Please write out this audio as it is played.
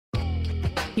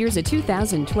Here's a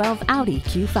 2012 Audi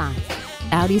Q5.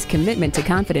 Audi's commitment to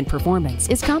confident performance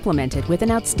is complemented with an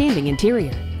outstanding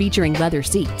interior, featuring leather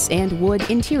seats and wood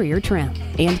interior trim.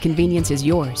 And convenience is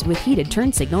yours with heated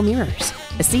turn signal mirrors,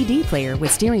 a CD player with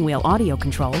steering wheel audio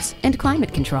controls and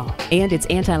climate control, and its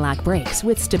anti-lock brakes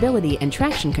with stability and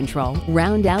traction control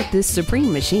round out this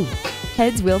supreme machine.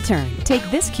 Heads will turn. Take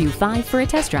this Q5 for a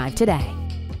test drive today.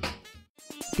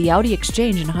 The Audi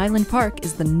Exchange in Highland Park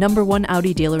is the #1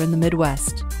 Audi dealer in the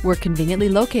Midwest. We're conveniently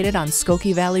located on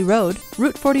Skokie Valley Road,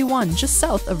 Route 41, just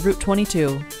south of Route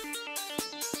 22.